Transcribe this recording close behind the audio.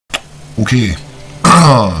Okay,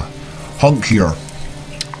 HUNK here.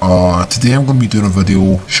 Today I'm going to be doing a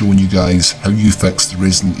video showing you guys how you fix the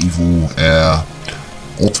Resident Evil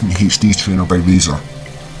Ultimate HD trainer by Raz0r.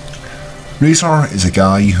 Raz0r's is a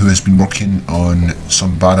guy who has been working on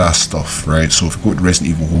some badass stuff, right? So if you go to the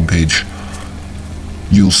Resident Evil homepage,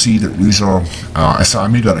 you'll see that Raz0r, I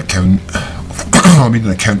made an account, I made an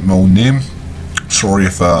account in my own name. Sorry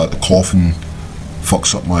if the coughing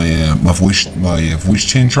fucks up my voice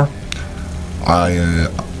changer.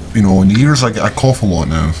 You know, in the years I cough a lot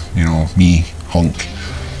now, you know, me, HUNK.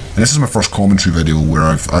 And this is my first commentary video where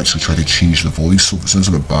I've actually tried to change the voice, so if it sounds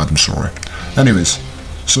a bit bad, I'm sorry. Anyways,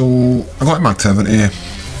 so I got him activity.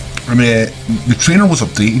 I mean, the trainer was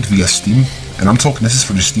updated via Steam, and I'm talking, this is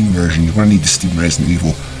for the Steam version, you're going to need the Steam Resident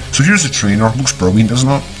Evil. So here's the trainer, looks brilliant, doesn't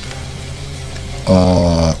it?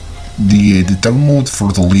 The download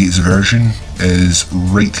for the latest version is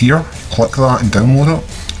right here. Click that and download it.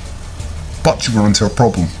 But you run into a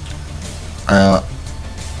problem.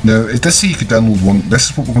 Now, it does say you could download one. This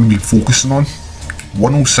is what we're going to be focusing on.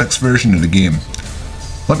 106 version of the game.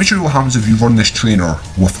 Let me show you what happens if you run this trainer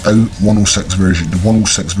without 106 version, the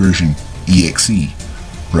 106 version EXE,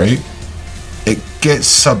 right? It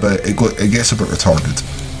gets a bit retarded.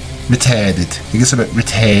 It gets a bit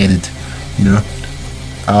retarded, you know.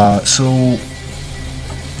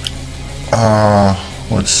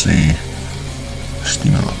 Let's see.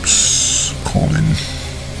 Steam apps, common.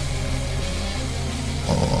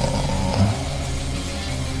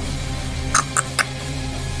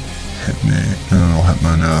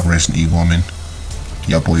 Hitman, Resident Evil, I mean.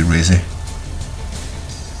 Yeah, boy, Raz0r.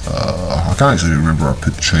 I can't actually remember where I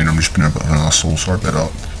put the trainer, I'm just being a bit of an asshole, so I bet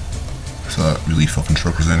up. If that really fucking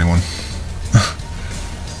triggers anyone.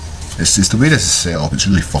 It's just the way this is set up, it's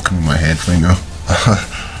really fucking with my head right now.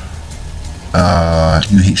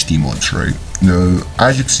 UHD mods, right? Now,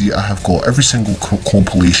 as you can see, I have got every single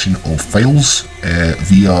compilation of files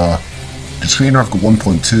via the trainer. I've got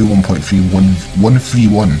 1.2, 1.3,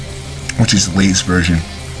 131, which is the latest version.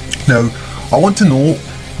 Now, I want to note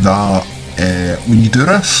that when you do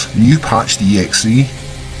this, you patch the EXE,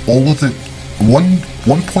 all of the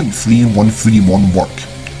 1.3 and 131 work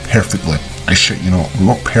perfectly. I shit you not, they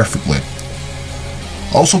work perfectly.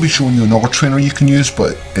 I'll also be showing you another trainer you can use,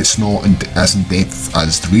 but it's not as in depth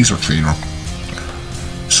as the Raz0r trainer.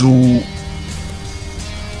 So,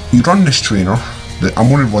 you run this trainer. I'm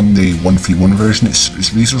going to run the 131 version, it's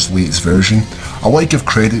Raz0r's latest version. I want to give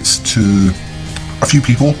credits to a few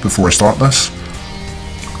people before I start this.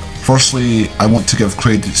 Firstly, I want to give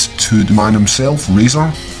credits to the man himself,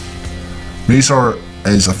 Raz0r. Raz0r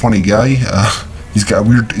is a funny guy. He's got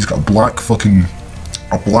a black thing,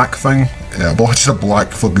 just a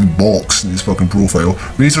black fucking box in his fucking profile.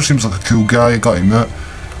 Raz0r seems like a cool guy, I gotta admit.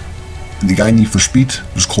 The guy in Need for Speed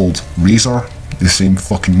was called Raz0r, the same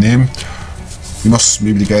fucking name.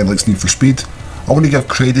 Maybe the guy likes Need for Speed. I want to give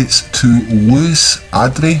credits to Raz0r's.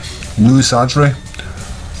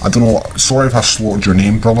 I don't know, sorry if I slaughtered your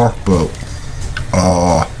name, brother, but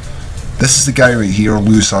this is the guy right here,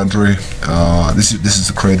 Raz0r's. This is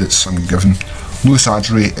the credits I'm giving.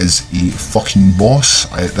 Raz0r's is a fucking boss.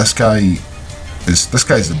 This guy is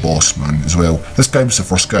the boss, man, as well. This guy was the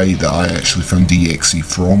first guy that I actually found the EXE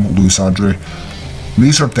from, Raz0r's.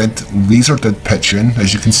 Raz0rr did pitch in,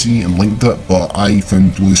 as you can see, and linked it, but I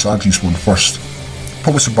found Raz0r's one first.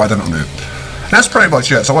 Probably some bad internet. And that's pretty much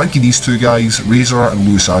it. So I want to give these two guys, Raz0rr and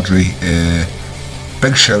Raz0rr,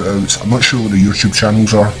 big shout outs. I'm not sure what their YouTube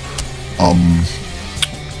channels are.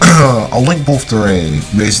 I'll link both their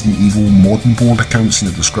Resident Evil ModdingBoards accounts in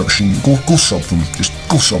the description. Go sub them, just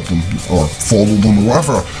go sub them, or follow them, or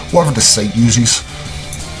whatever the site uses.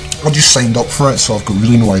 I just signed up for it, so I've got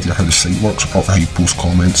really no idea how the site works, apart from how you post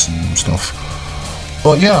comments and stuff.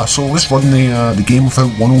 But yeah, so let's run the game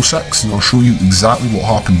without 106, and I'll show you exactly what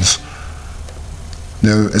happens.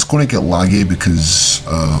 Now, it's going to get laggy because,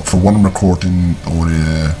 for one, I'm recording on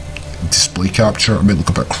display capture. It might look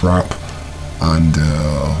a bit crap. And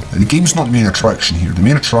the game's not the main attraction here. The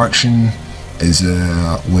main attraction is,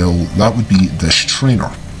 well, that would be this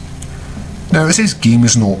trainer. Now, it says game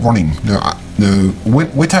is not running. Now,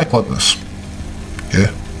 wait till I click this.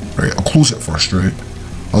 Yeah, right, I'll close it first, right?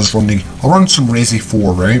 I'll run some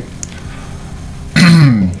Raz0r, right?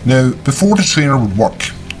 Now, before the trainer would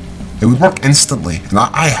work, it would work instantly, and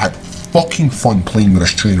I had fucking fun playing with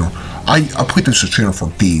this trainer. I played this trainer for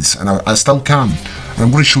days, and I still can. And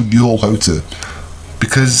I'm going to show you all how to,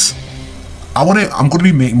 because I'm going to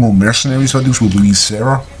be making more Mercenaries videos with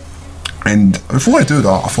Raz0rr. And before I do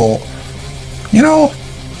that, I thought, you know,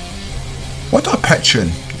 why don't I pitch in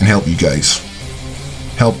and help you guys?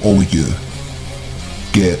 Help all of you.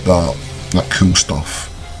 get that cool stuff,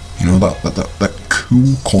 you know, that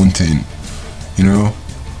cool content, you know.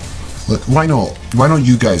 Like, why not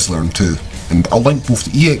you guys learn too? And I'll link both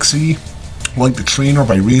the EXE, I'll link the trainer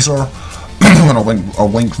by Raz0r, and I'll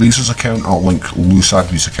link Raz0r's account, I'll link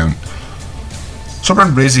Raz0r's account. So I'm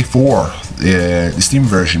on Raz0r, the Steam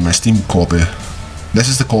version, my Steam copy. This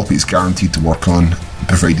is the copy it's guaranteed to work on,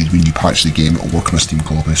 provided when you patch the game it'll work on a Steam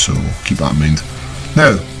copy, so keep that in mind.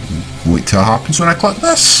 Now, wait till it happens when I click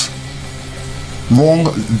this.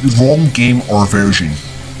 Wrong game or version.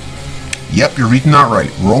 Yep, you're reading that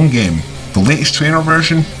right, wrong game. The latest trainer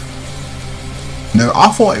version. Now, I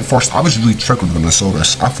thought at first, I was really triggered when I saw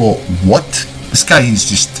this. I thought, what? This guy is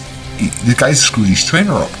just, the guy's screwed his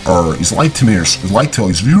trainer up, or he's lied to me, or he's lied to all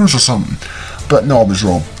his viewers or something. But no, I was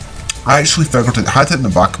wrong. I actually figured it, had it in the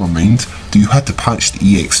back of my mind that you had to patch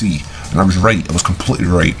the EXE, and I was right, I was completely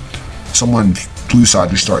right. Someone,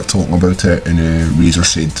 Raz0r started talking about it, and Raz0r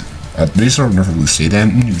said, Raz0r never really said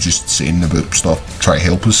anything, he was just saying about stuff, try to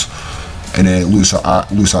help us. And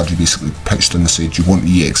Raz0r's basically pitched in and said, do you want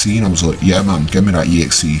the EXE? And I was like, yeah man, give me that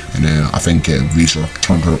EXE. And I think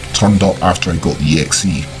Raz0r turned up after I got the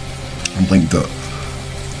EXE and linked it.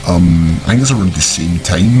 I think it's around the same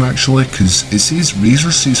time actually, because it says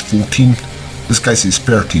Raz0r says 14, this guy says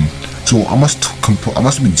 13. So I must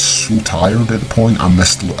have been so tired at the point I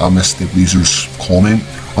missed the Raz0r's comment.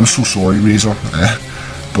 I'm so sorry Raz0r,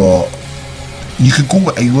 but you could go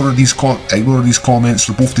with either of these comments.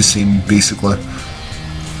 They're both the same basically.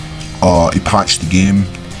 He patched the game,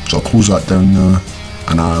 so I'll close that down now,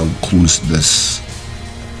 and I'll close this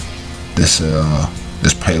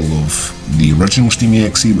pile of the original Steam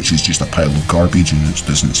EXE, which is just a pile of garbage, and it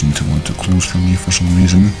doesn't seem to want to close for me for some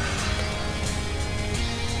reason.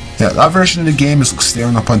 Yeah, that version of the game is like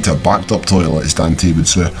staring up into a backed up toilet, as Dante would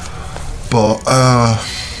say. But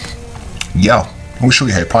yeah, I'll show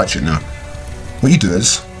you how to patch it now. What you do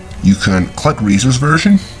is, you can click Raz0r's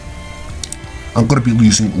version. I'm going to be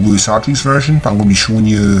using Raz0r's version, but I'm going to be showing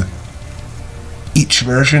you each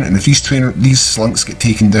version, and if these links get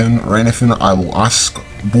taken down or anything, I will ask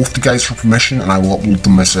both the guys for permission and I will upload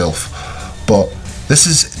them myself. But this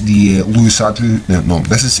is the Raz0r,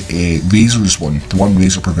 this is a Raz0r's one, the one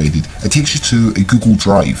Raz0r provided. It takes you to a Google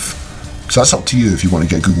Drive, so that's up to you if you want to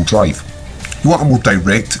get a Google Drive. You want a more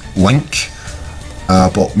direct link,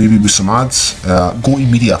 but maybe with some ads, go to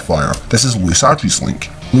Mediafire. This is Raz0r's link.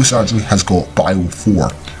 Raz0r has got Bio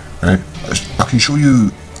 4, right? I can show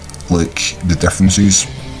you like the differences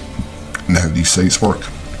in how these sites work.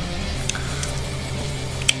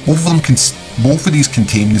 Both of these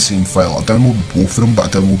contain the same file. I downloaded both of them, but I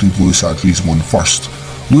downloaded Raz0r's one first.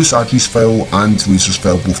 Raz0r's file and Raz0r's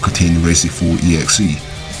file both contain the Raz0r EXE.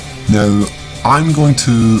 Now, I'm going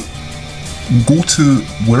to go to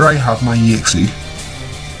where I have my EXE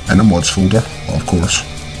in a mods folder, of course.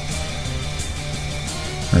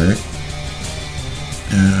 Alright.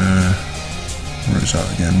 Where is that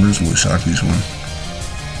again? Where's Raz0r's one?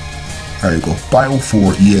 There you go. Bio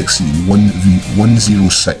 4 EXE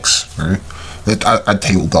 106. Right? I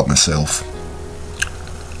titled that myself.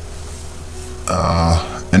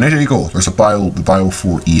 And there you go. There's the Bio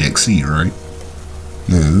 4 EXE, right?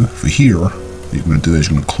 Now, for here, what you're going to do is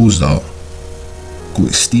you're going to close that. Go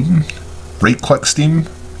to Steam. Right-click Steam.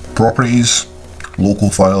 Properties. Local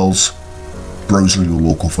files. Browser your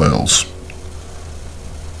local files.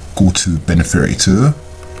 Go to bin32.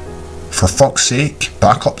 For fuck's sake,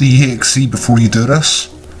 back up the EXE before you do this.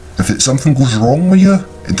 If something goes wrong with you,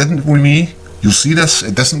 it didn't with me. You'll see this,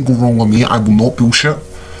 it doesn't go wrong with me, I will not bullshit.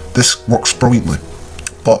 This works brilliantly.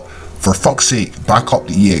 But for fuck's sake, back up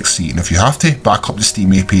the EXE, and if you have to, back up the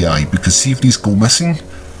Steam API, because see if these go missing,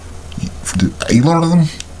 for either of them,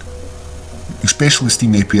 especially the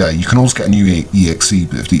Steam API, you can always get a new EXE,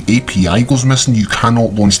 but if the API goes missing, you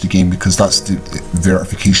cannot launch the game, because that's the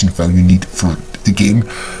verification file you need for the game,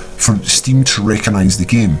 for Steam to recognise the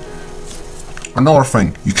game. Another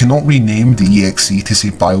thing, you cannot rename the EXE to say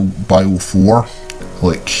Bio 4,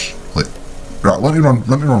 right, let me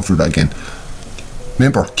run through that again.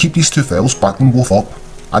 Remember, keep these two files, back them both up.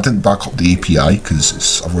 I didn't back up the API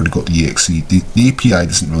because I've already got the EXE. The API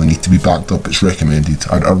doesn't really need to be backed up, it's recommended.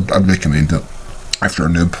 I'd recommend it if you're a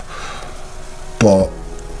noob. But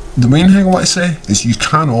the main thing I want to say is you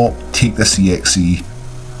cannot take this EXE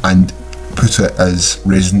and put it as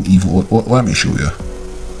Resident Evil. Let me show you.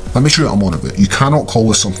 Let me show you what I'm on about. You cannot call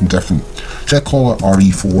this something different. Should I call it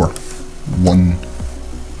RE4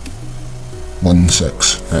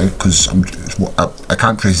 116, right? Because I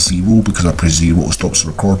can't press 0 because I press 0 it stops the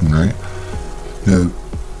recording, right? Now,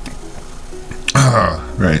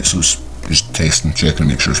 right, so it's just testing, checking to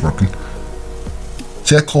make sure it's working.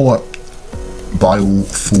 say I call it Bio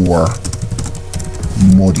 4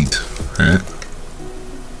 modded, right?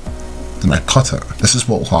 Then I cut it. This is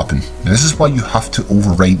what will happen. Now, this is why you have to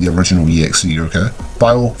overwrite the original exe, okay?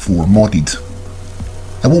 Bio 4 modded.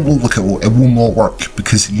 It won't look at it will not work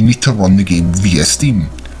because you need to run the game via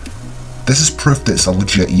Steam. This is proof that it's a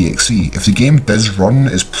legit exe. If the game does run,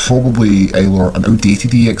 it's probably either an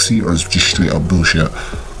outdated exe or it's just straight up bullshit.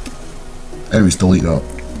 Anyways, delete that.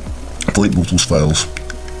 Delete both those files.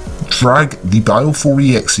 Drag the Bio 4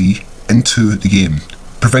 exe into the game,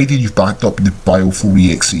 provided you've backed up the Bio 4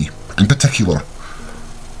 exe. In particular,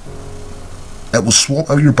 it will swap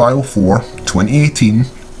out your Bio 4 2018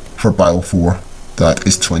 for Bio 4 that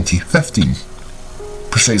is 2015,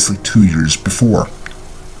 precisely 2 years before.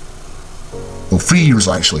 Well, 3 years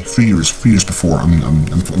actually, 3 years before. I'm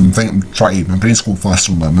trying. My brain's going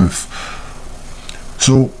faster than my mouth.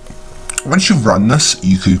 So once you've run this,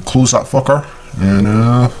 you could close that fucker, and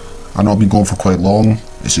I know I've been going for quite long.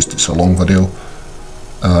 It's a long video.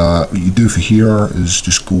 What you do for here is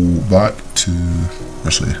just go back to,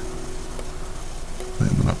 actually,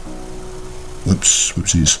 wait a minute,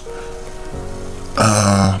 whoopsies.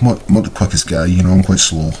 I'm not the quickest guy, you know, I'm quite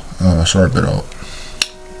slow, sorry about that.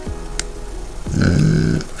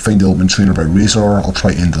 Find the Ultimate Trainer by Raz0r, I'll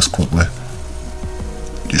try to end this quickly.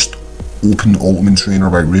 Just open Ultimate Trainer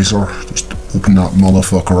by Raz0r, just open that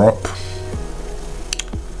motherfucker up.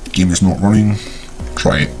 Game is not running,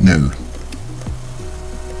 try it now.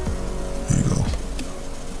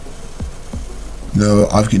 Now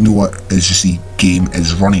I've got what is just the game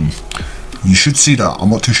is running. You should see that. I'm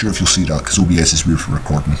not too sure if you'll see that because OBS is weird for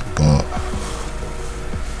recording, but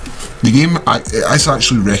the game it's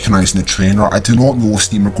actually recognising the trainer. I do not know if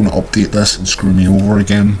Steam are going to update this and screw me over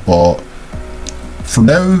again, but for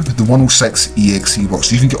now the 106 exe works.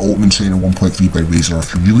 So you can get Ultimate Trainer 1.3 by Raz0r.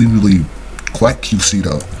 If you're really quick, you'll see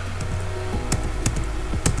that.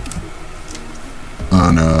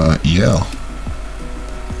 And yeah.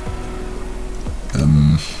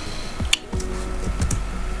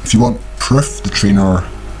 If you want proof the trainer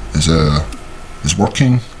is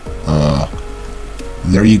working,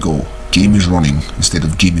 there you go. Game is running instead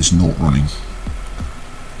of game is not running.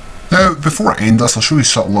 Now, before I end this, I'll show you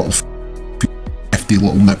some little nifty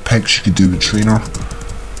little nitpicks you could do with trainer.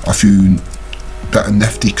 A few bit of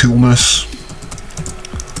nifty coolness.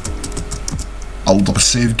 I load up a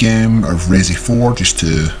save game of Raz0r just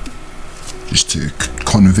to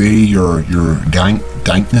convey your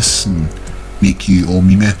dankness and make you all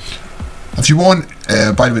meme. If you want,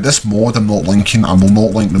 by the way, this mod I'm not linking. I will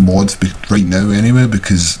not link the mod right now anyway,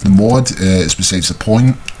 because the mod is besides the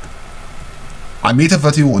point. I made a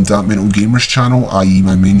video on That Mental Gamer's channel, i.e.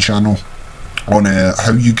 my main channel, on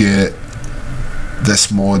how you get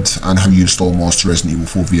this mod and how you install mods to Resident Evil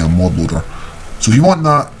 4 via mod loader. So if you want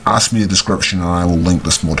that, ask me in the description and I will link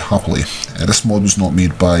this mod happily. This mod was not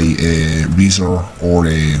made by Raz0r or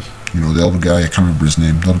you know, the other guy, I can't remember his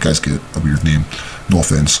name. The other guy's got a weird name. No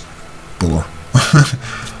offense, Buller.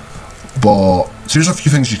 But so here's a few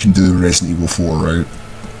things you can do in Resident Evil 4, right?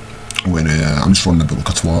 When I'm just running a bit like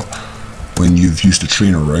a twat. When you've used the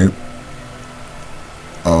trainer, right?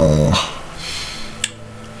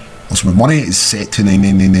 So my money is set to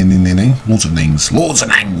 99999. Loads of nines. Loads of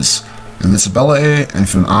nines! Invincibility,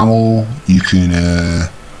 infinite ammo, you can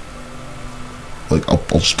like I'll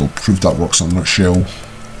prove that works on that shell.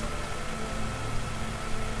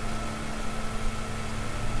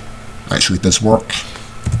 Actually it does work.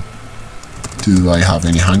 Do I have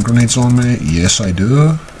any hand grenades on me? Yes I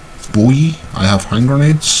do. Boy, I have hand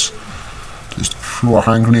grenades. Just throw a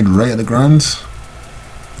hand grenade right at the ground.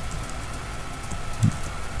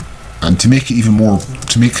 And to make it even more,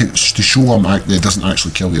 to show that it doesn't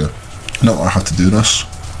actually kill you. Not that I have to do this.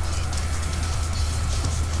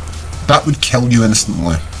 That would kill you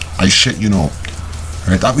instantly. I shit you not.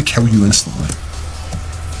 Right, that would kill you instantly.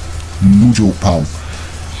 No joke, pal.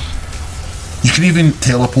 You can even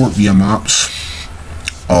teleport via maps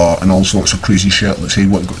and all sorts of crazy shit. Let's say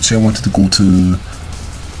I wanted to go to,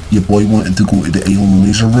 your boy wanted to go to the alien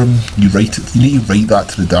laser room. You need to write that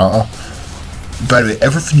to the data. By the way,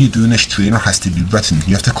 everything you do in this trainer has to be written.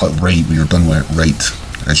 You have to click write when you're done with it. Write.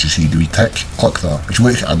 As you see, do we tick? Click that. If you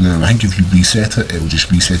wait, I think if you reset it, it will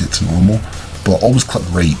just reset it to normal. But always click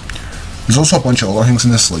write. There's also a bunch of other things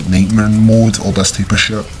in this, like nightmare mode, all this type of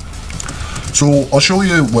shit. So I'll show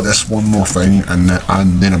you what this one more thing, and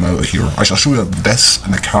then I'm out of here. Actually, I'll show you this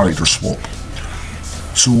and a character swap.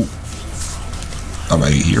 So, am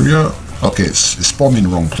I here yet? Okay, it's spawned me in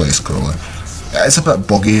the wrong place, clearly. It's a bit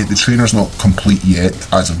buggy. The trainer's not complete yet,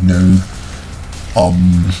 as of now.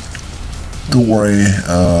 Don't worry.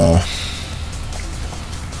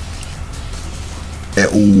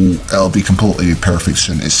 it'll be completely perfect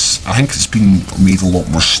soon. I think it's been made a lot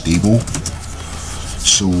more stable.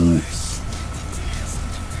 So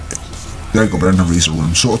there you go, we're in the Raz0r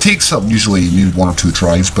room. So it takes up usually maybe 1 or 2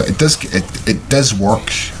 tries, but it does work.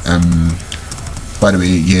 By the way,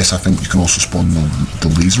 yes, I think you can also spawn the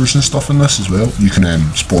lasers and stuff in this as well. You can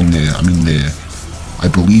spawn I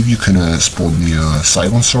believe you can spawn the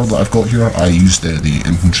silencer that I've got here. I used the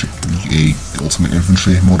infantry, the ultimate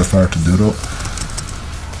infantry modifier to do that.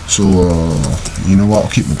 So you know what?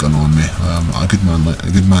 I'll keep my gun on me. A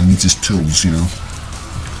good man needs his tools, you know.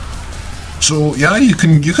 So yeah, you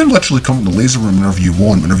can literally come to the Raz0r room whenever you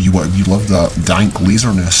want, whenever you want. If you love that dank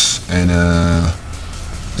laserness, and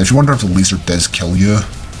if you wonder if the laser does kill you,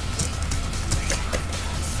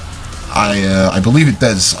 I believe it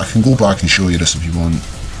does. I can go back and show you this if you want.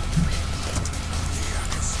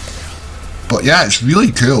 But yeah, it's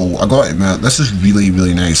really cool. I gotta admit, this is really,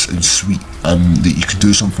 really nice and sweet. That you could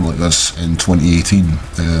do something like this in 2018.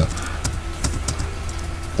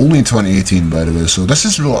 Only in 2018, by the way. So this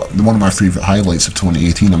is really one of my favourite highlights of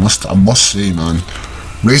 2018. I must say, man.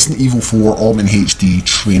 Resident Evil 4 Augment HD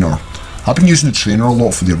Trainer. I've been using the trainer a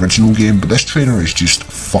lot for the original game, but this trainer is just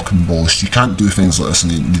fucking boss. You can't do things like this in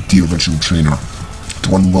the original trainer. The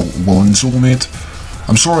one Will&Soul made.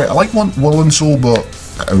 I'm sorry, I like Will&Soul, but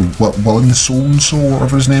Will&Soul,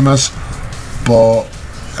 whatever his name is. But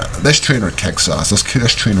this trainer kicks ass. This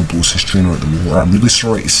trainer blows his trainer at the water. I'm really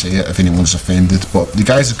sorry to say it if anyone's offended, but the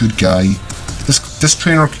guy's a good guy. This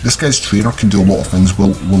guy's trainer can do a lot of things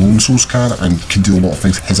Will&Soul's can, and can do a lot of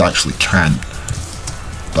things his actually can't.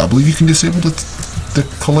 But I believe you can disable the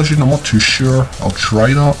collision. I'm not too sure. I'll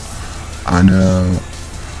try that and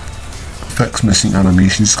fix missing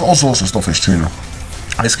animations. It's got all sorts of stuff in his trainer.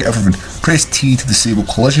 I just get everything. Press T to disable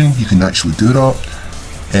collision. You can actually do that.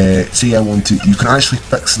 Say you can actually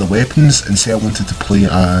fix the weapons, and say I wanted to play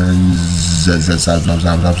as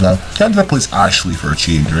can't I play as Ashley for a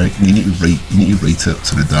change, right? You need to write it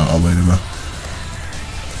to the data, by the way,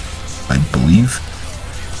 I believe.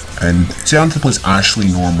 And say I want to play as Ashley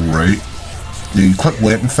normal, right? Now you click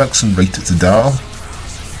weapon fix and write it to data,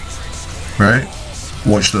 right?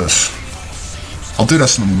 Watch this. I'll do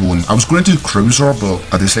this in a moment. I was going to do Krauser, but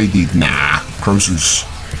I decided nah, Krauser's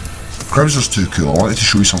too cool. I wanted to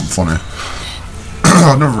show you something funny.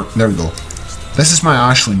 There we go. This is my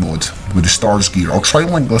Ashley mod with the SHOCKZ gear. I'll try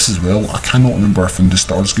and link this as well. I cannot remember if I found the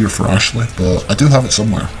SHOCKZ gear for Ashley, but I do have it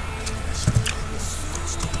somewhere.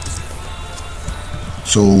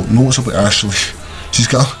 So notice about Ashley. She's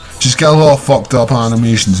got a lot of fucked up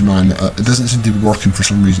animations, man. It doesn't seem to be working for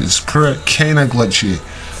some reason. It's kind of glitchy.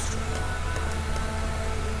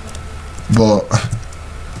 But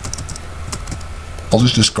I'll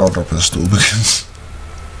just discard her pistol because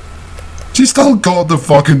she still got the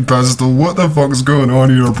fucking pistol. What the fuck's going on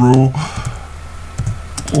here, bro?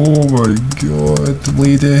 Oh my god,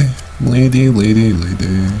 lady.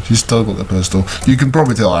 She's still got the pistol. You can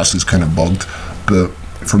probably tell Ashley's kind of bugged, but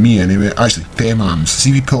for me anyway. Actually, femams.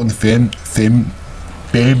 See, we put on the fem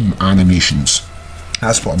animations.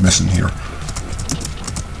 That's what I'm missing here.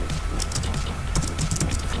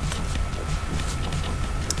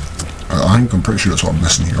 I'm pretty sure that's what I'm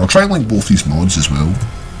missing here. I'll try and link both these mods as well.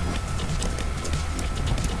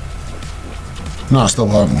 No, it still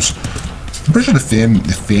happens. I'm pretty sure the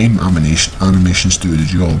fame animations do the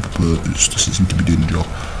job, but it just doesn't seem to be doing the job.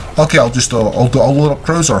 Okay, I'll load up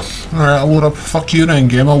Krauser. Alright, I'll load up, fuck you then,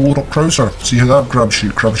 game, I'll load up Krauser. See how that grabs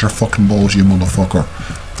your fucking balls, you motherfucker.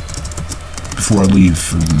 Before I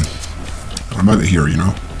leave, I'm out of here, you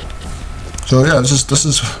know. So yeah, this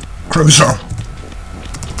is Krauser,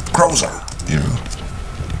 you know.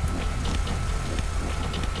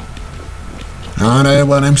 And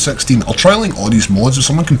when I'm 16, I'll try and link all these mods. If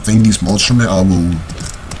someone can find these mods for me, I'll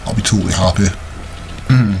be totally happy.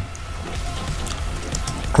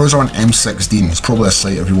 Krauser on M16. It's probably a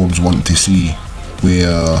site everyone's wanting to see,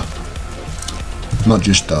 where not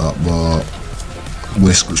just that, but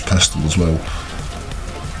Wesker's pistol as well.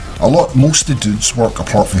 Most of the dudes work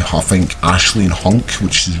apart from, I think, Ashley and HUNK,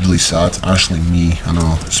 which is really sad. Ashley and me, I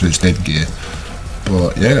know, so it's dead gay.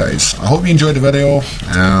 But yeah, guys, I hope you enjoyed the video.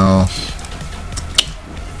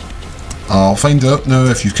 I'll find out now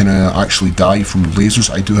if you can actually die from lasers.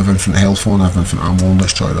 I do have infinite health on, I have infinite ammo on.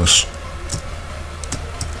 Let's try this.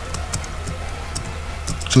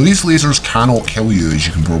 So these lasers cannot kill you, as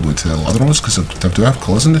you can probably tell. I don't know if it's because do I have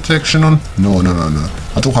collision detection on? No.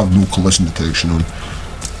 I don't have no collision detection on.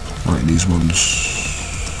 Right, these ones...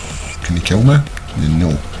 Can they kill me?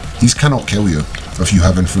 No. These cannot kill you if you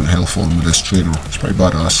have infinite health on with this trainer. It's pretty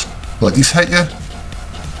badass. Like, these hit you?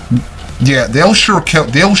 Yeah, they'll sure kill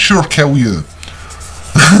you.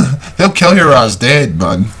 They'll kill your ass dead,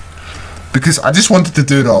 man. Because I just wanted to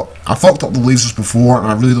do that. I fucked up the lasers before, and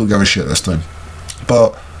I really don't give a shit this time.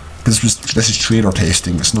 But this is trainer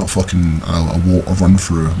testing. It's not fucking a run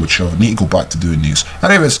through, which I need to go back to doing these.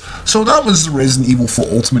 Anyways, so that was Resident Evil 4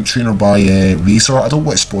 Ultimate Trainer by Raz0r. I don't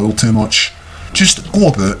want to spoil too much. Just go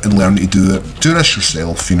about and learn to do it. Do this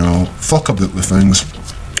yourself, you know. Fuck about with things.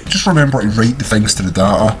 Just remember to write the things to the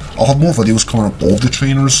data. I'll have more videos coming up of the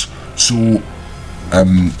trainers. So,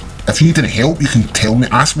 if you need any help, you can tell me,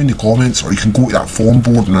 ask me in the comments, or you can go to that forum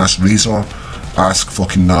board and ask Raz0r, ask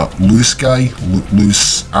fucking that Lewis guy,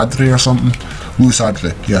 Lewis Adre or something. Lewis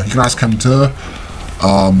Adre, yeah, you can ask him too.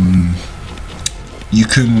 You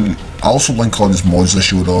can also link on his mods I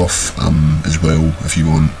showed off as well if you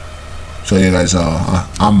want. So yeah guys,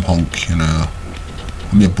 I'm HUNK, and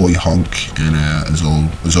I'm your boy HUNK, and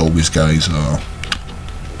as always guys,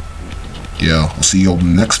 yeah, I'll see you all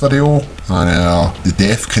in the next video, and the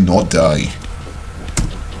death cannot die.